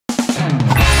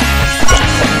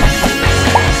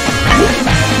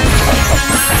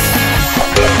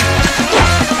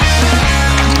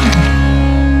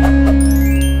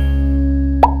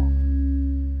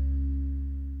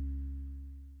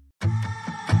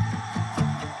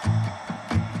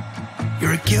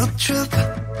You're a guilt trip,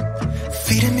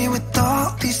 feeding me with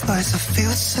all these lies. I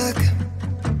feel sick.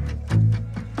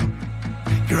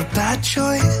 You're a bad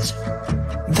choice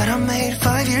that I made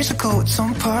 5 years ago at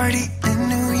some party in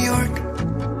New York.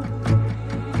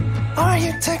 Are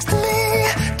you texting me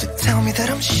to tell me that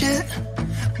I'm shit?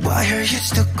 Why are you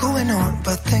still going on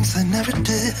about things I never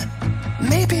did?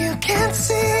 Maybe you can't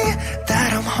see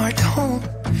that I'm hard to hold.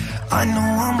 I know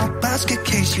I'm a basket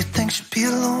case you think should be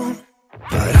alone,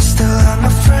 but I still have my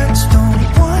friends, don't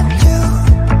want you.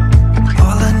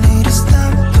 All I need is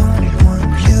them, don't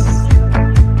want you.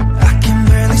 I can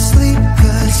barely sleep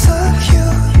cause of you,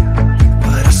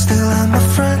 but I still have my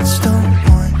friends, don't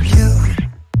want you.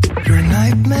 You're a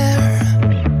nightmare,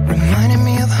 reminding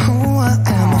me of who I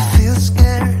am. I feel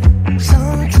scared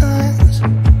sometimes.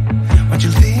 Why'd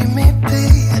you leave me be?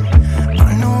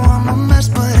 I know I'm a mess,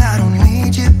 but I don't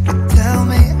need you to tell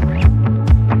me.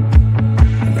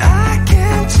 I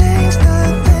can't change the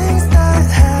things that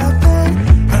happen.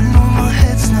 I know my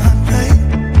head's not right.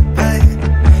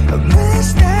 I wish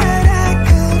that I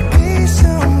could be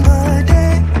somebody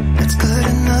that's good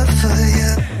enough for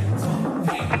you,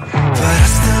 but I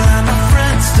still have my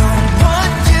friends, don't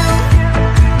want you.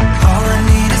 All I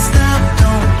need is them,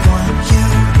 don't want you.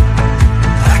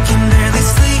 I can barely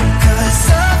sleep cause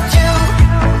of you,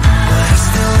 but I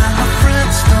still have my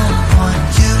friends, don't want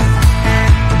you.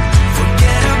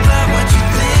 Forget about what you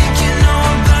think you know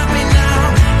about me now.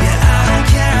 Yeah, I don't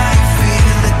care how you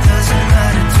feel, it doesn't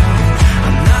matter to me.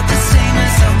 I'm not the same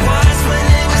as I was when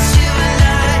it was you and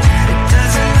I. It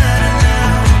doesn't matter now.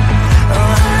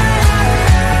 Oh, it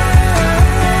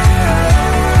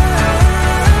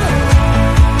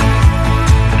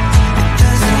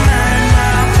doesn't matter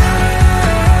now.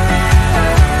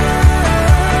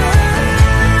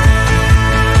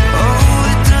 Oh,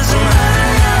 it doesn't matter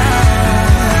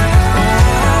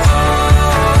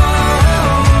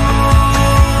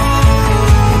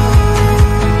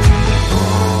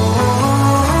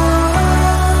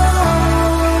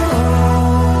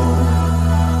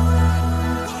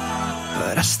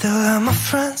but I still have my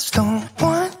friends, don't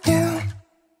want you.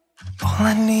 All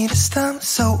I need is them,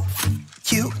 so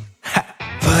you.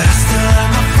 But I still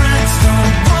have my friends,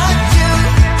 don't want you.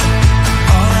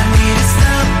 All I need is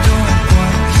them, don't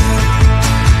want you.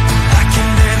 I can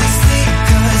barely sleep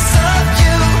cause of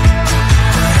you,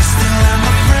 but I still have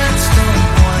my friends, don't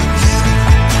want you.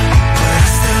 But I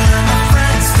still have my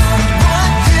friends, don't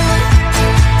want you.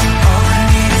 All I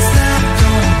need is them,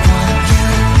 don't want you.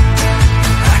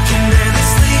 I can barely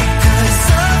sleep cause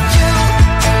of you,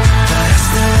 but I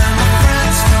still have my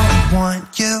friends, don't want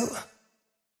you.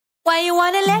 Why you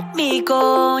wanna let me go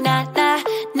now?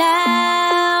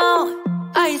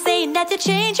 Are you saying that you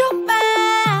change your mind?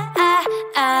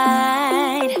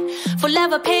 For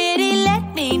love or pity, let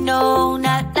me know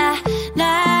now.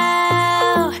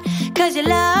 Cause your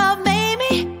love made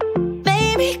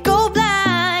me go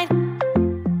blind.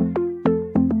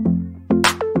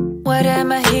 What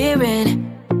am I hearing?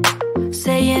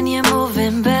 Saying you're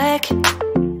moving back.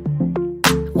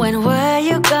 When were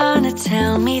you gonna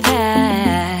tell me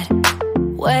that?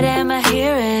 What am I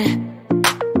hearing?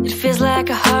 It feels like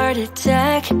a heart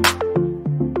attack.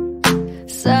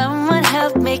 Someone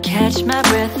help me catch my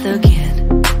breath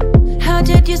again. How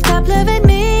did you stop loving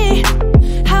me?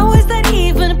 How is that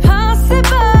even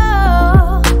possible?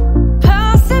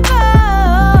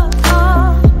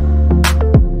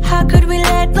 How could we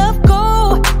let love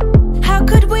go? How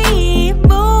could we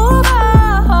move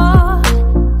on?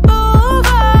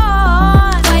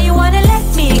 Why you wanna let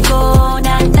me go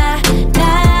now?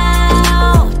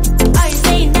 Are you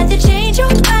saying that you change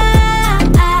your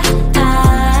mind?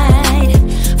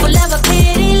 For love or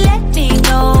pity, let me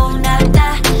know now.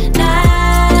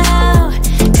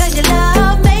 Cause your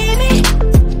love made me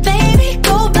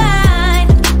go blind.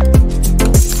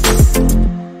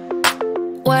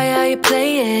 Why are you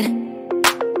playing?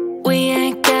 We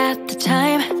ain't got the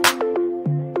time.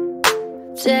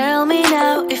 Tell me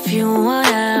now if you want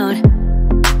out.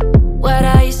 What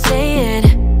are you saying?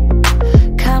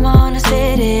 Come on and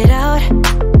spit it out.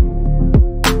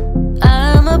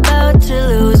 I'm about to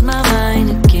lose my mind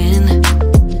again.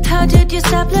 How did you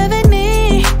stop loving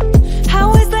me?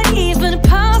 How is that even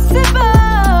possible?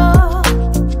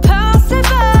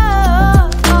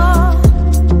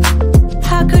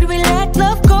 How could we let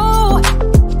love go?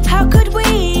 How could we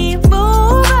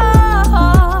move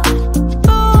on?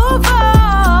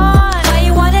 Why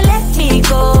you wanna let me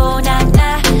go now?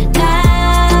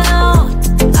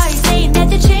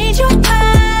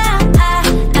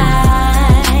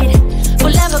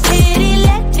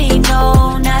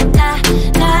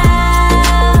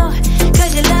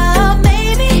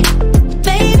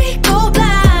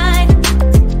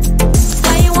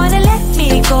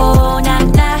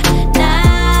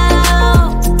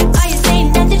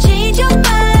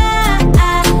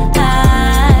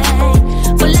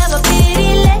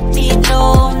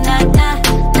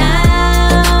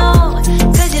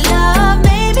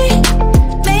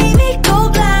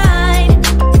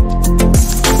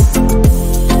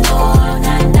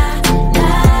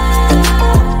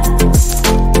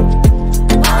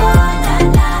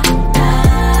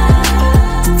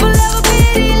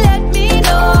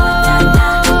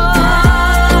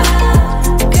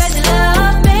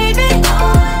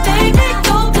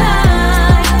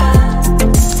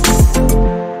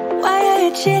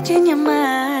 edge in your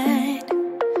mind.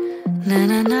 Nah,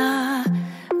 nah, nah,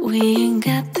 we ain't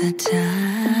got the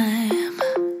time.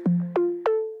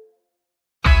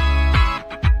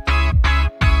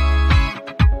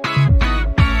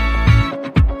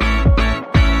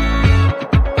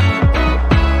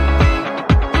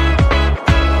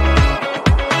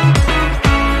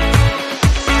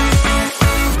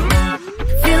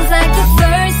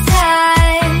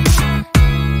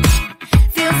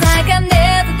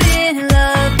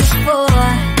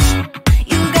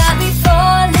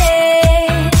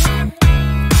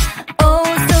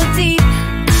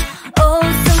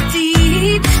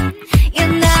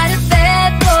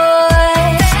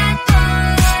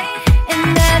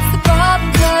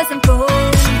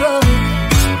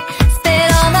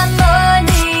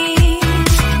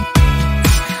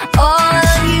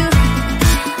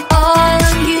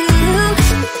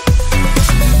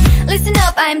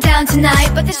 Tonight,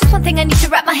 but there's just one thing I need to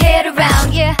wrap my head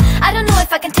around. Yeah, I don't know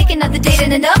if I can take another date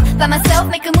in and up by myself,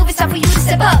 make a movie, it's time for you to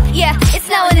step up. Yeah, it's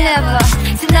now or never.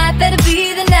 Tonight better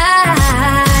be the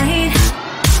night.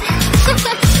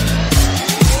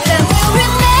 Then we'll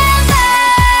remember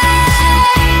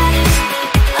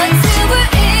until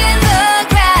we're in the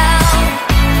ground.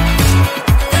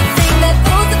 The thing that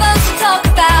both of us will talk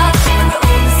about when we're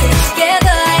all sitting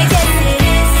together. I guess it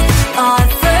is our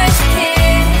first kiss.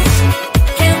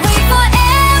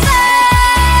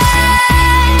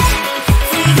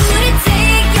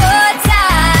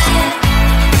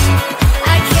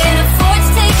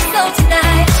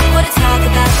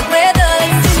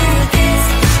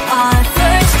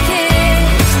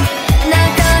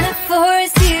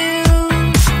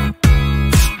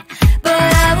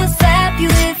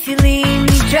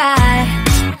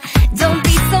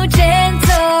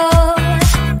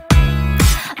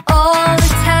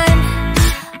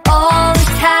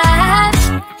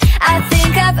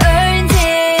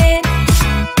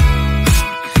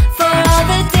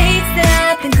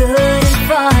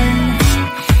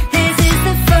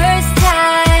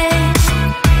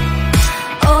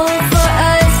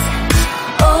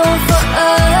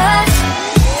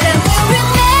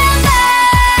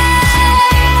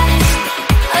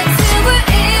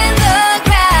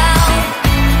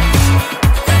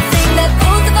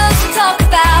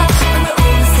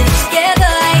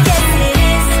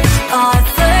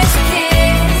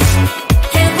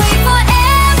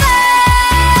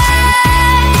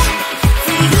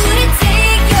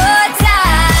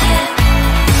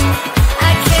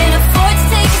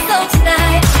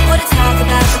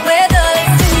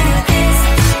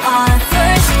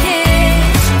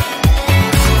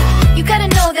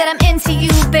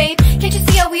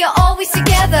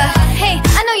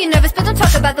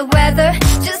 About the weather,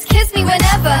 just kiss me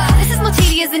whenever. This is more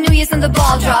tedious than New Year's and the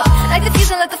ball drop. Like the fuse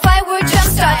and let the firework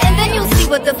jump start, and then you'll see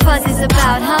what the fuzz is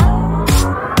about, huh?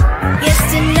 Yes,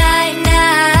 tonight,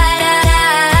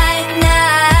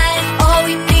 all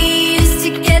we need is to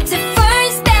get to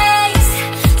first base.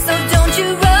 So don't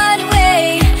you run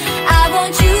away, I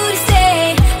want you to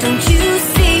stay. Don't you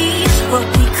see what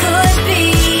we could be?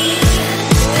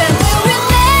 Then we'll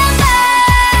remember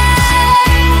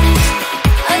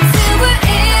until we're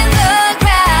in the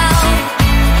ground.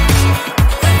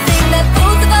 The thing that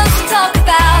both of us will talk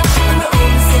about when we're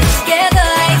all sitting together.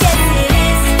 I guess it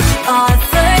is our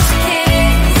first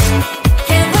kiss.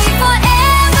 Can't wait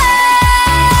forever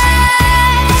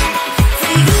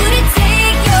for you to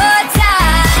take your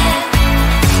time.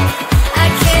 I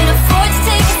can't afford to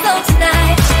take it slow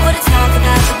tonight or to talk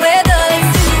about the weather.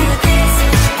 Let's do this,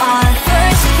 our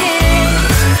first kiss.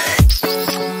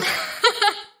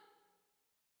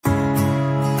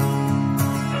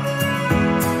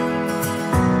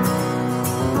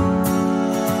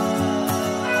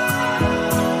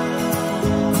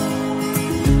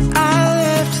 I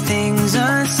left things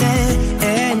unsaid,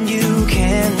 and you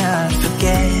cannot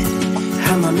forget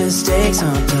how my mistakes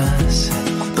haunt us,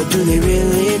 but do they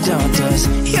really daunt us?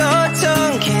 Your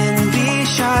tongue can be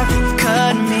sharp,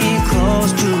 cut me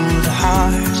close to the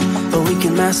heart, but we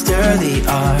can master the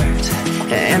art.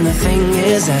 And the thing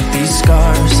is that these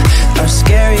scars are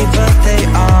scary, but they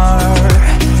are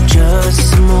just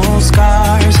some old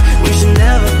scars. We should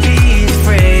never be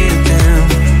afraid of them.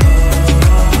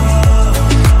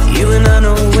 You and I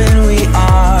know when we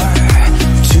are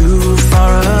too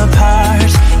far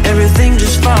apart, everything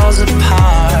just falls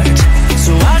apart.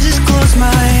 So I just close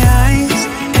my eyes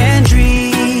and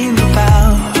dream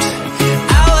about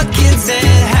our kids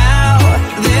and how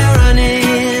they're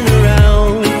running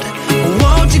around.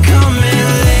 Won't you come and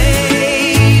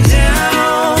lay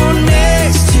down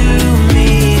next to me?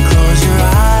 Close your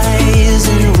eyes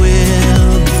and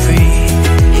we'll be free.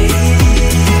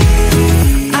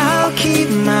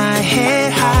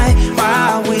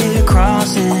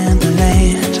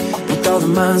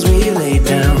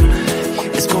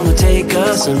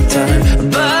 some time.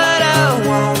 But I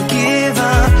won't give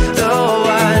up, though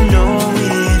I know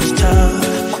it's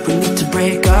tough. We need to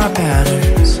break our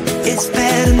patterns. It's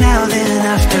better now than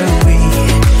after we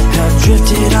have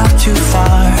drifted off too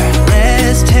far.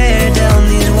 Let's tear down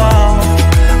these walls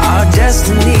our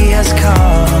destiny has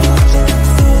called.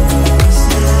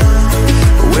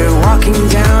 We're walking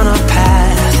down a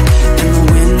path, and the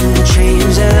wind will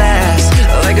change at last,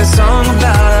 like a song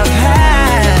about our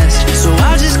past. So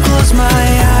I'll just close my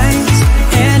eyes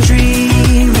and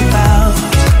dream about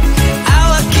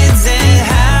our kids and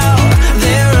how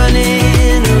they're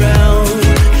running around.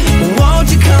 Won't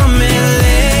you come and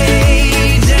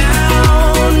lay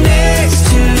down next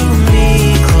to me?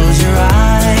 Close your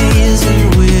eyes and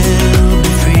we'll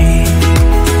be free.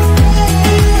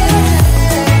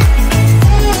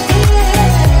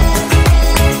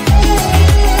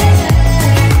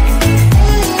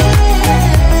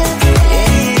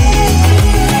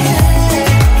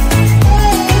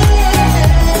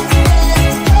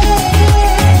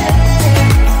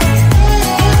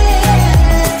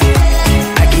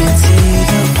 I can see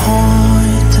the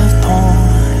point of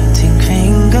pointing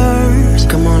fingers.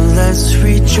 Come on, let's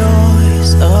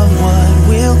rejoice of what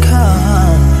will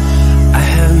come. I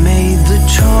have made the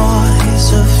choice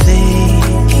of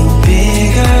thinking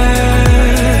bigger.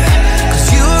 'Cause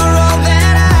you are all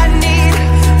that I need.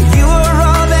 You are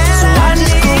all that so I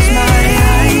just close my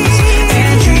eyes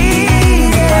and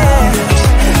dream about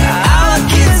our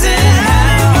kids and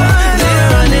how they're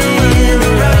running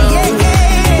around.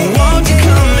 Won't you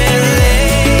come and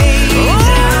lay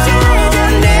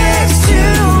down next to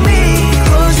me?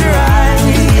 Close your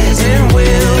eyes and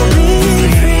we'll be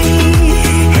free.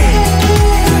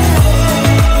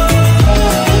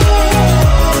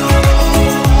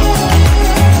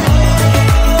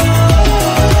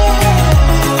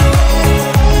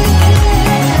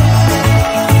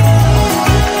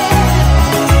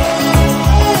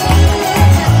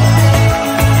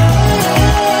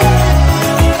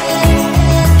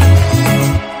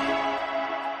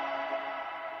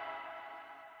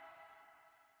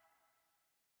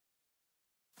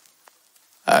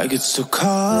 I get so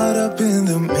caught up in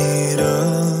the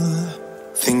middle,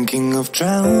 thinking of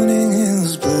drowning in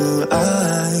those blue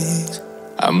eyes.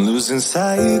 I'm losing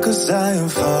sight 'cause I am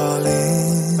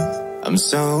falling. I'm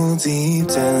so deep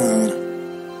down,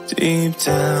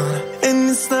 and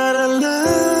it's not a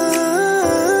lie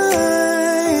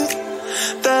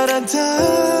that I die.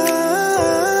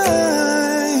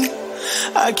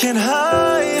 I can't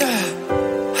hide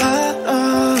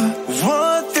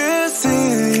what this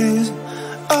is.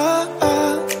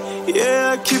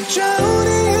 Yeah, I keep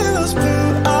drowning in those blue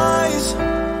eyes,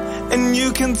 and you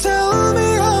can tell me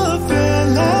all of your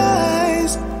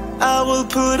lies. I will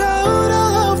put out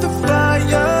all of the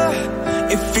fire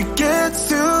if it gets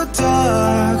too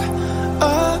dark.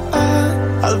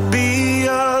 I'll be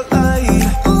your light.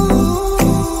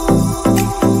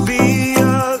 Be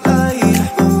your light.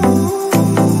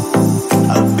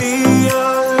 I'll be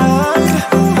your light.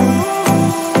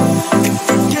 If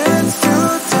it gets too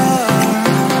dark,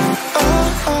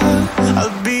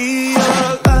 I'll be your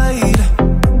light.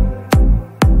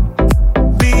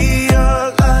 Be your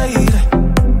light.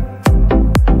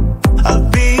 I'll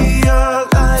be your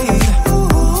light.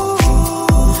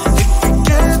 If it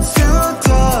gets too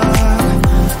dark,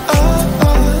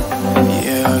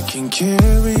 yeah, I can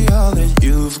carry all that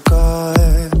you've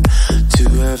got.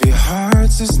 Two heavy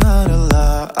hearts is not a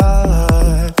lot.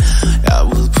 I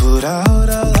will put out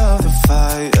all of the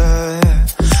fire.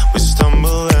 We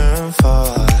stumble and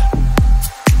fall,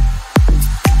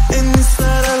 and it's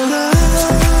not a lie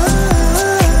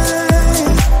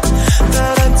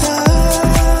that I die.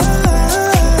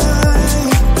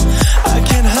 I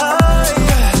can't hide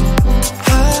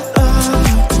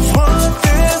what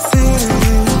this is.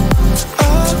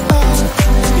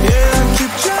 Yeah, I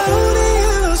keep drowning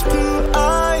in those blue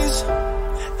eyes,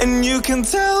 and you can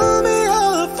tell me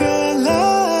all of your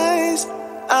lies.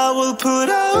 I will put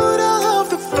out all of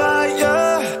the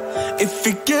fire if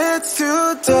it gets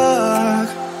too dark.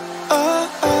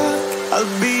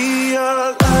 I'll be your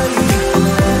light.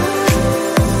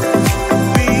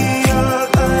 Be your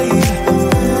light.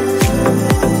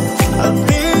 I'll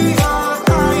be your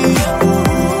light.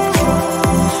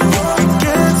 If it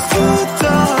gets too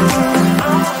dark,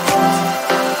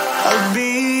 I'll be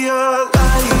your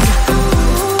light.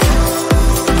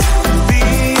 Be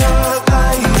your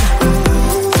light.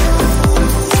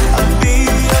 I'll be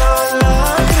your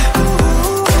light.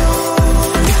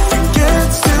 If it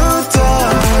gets too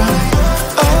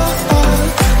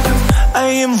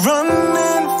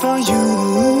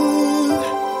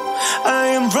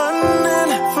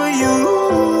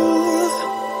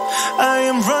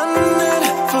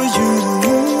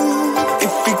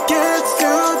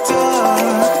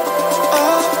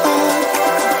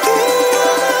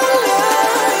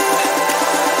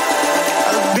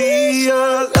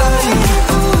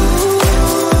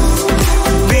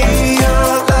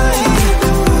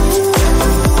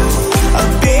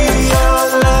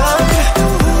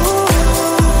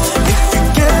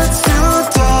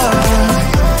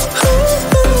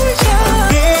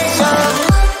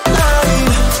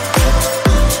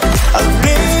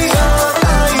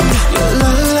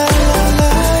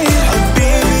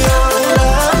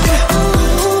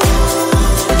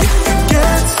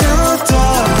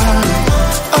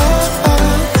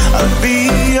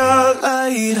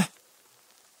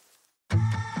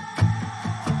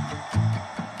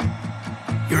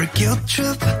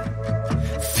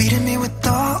feeding me with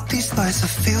all these lies, I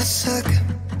feel sick.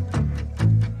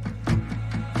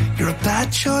 You're a bad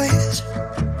choice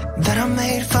that I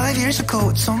made 5 years ago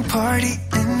at some party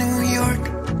in New York.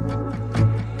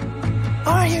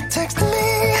 Are you texting me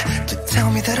to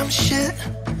tell me that I'm shit?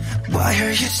 Why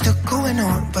are you still going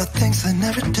on about things I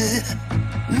never did?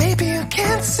 Maybe you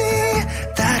can't see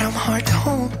that I'm hard to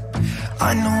hold.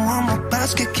 I know I'm a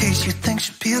basket case you think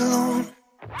should be alone,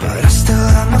 but I still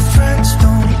have my friends,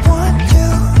 don't want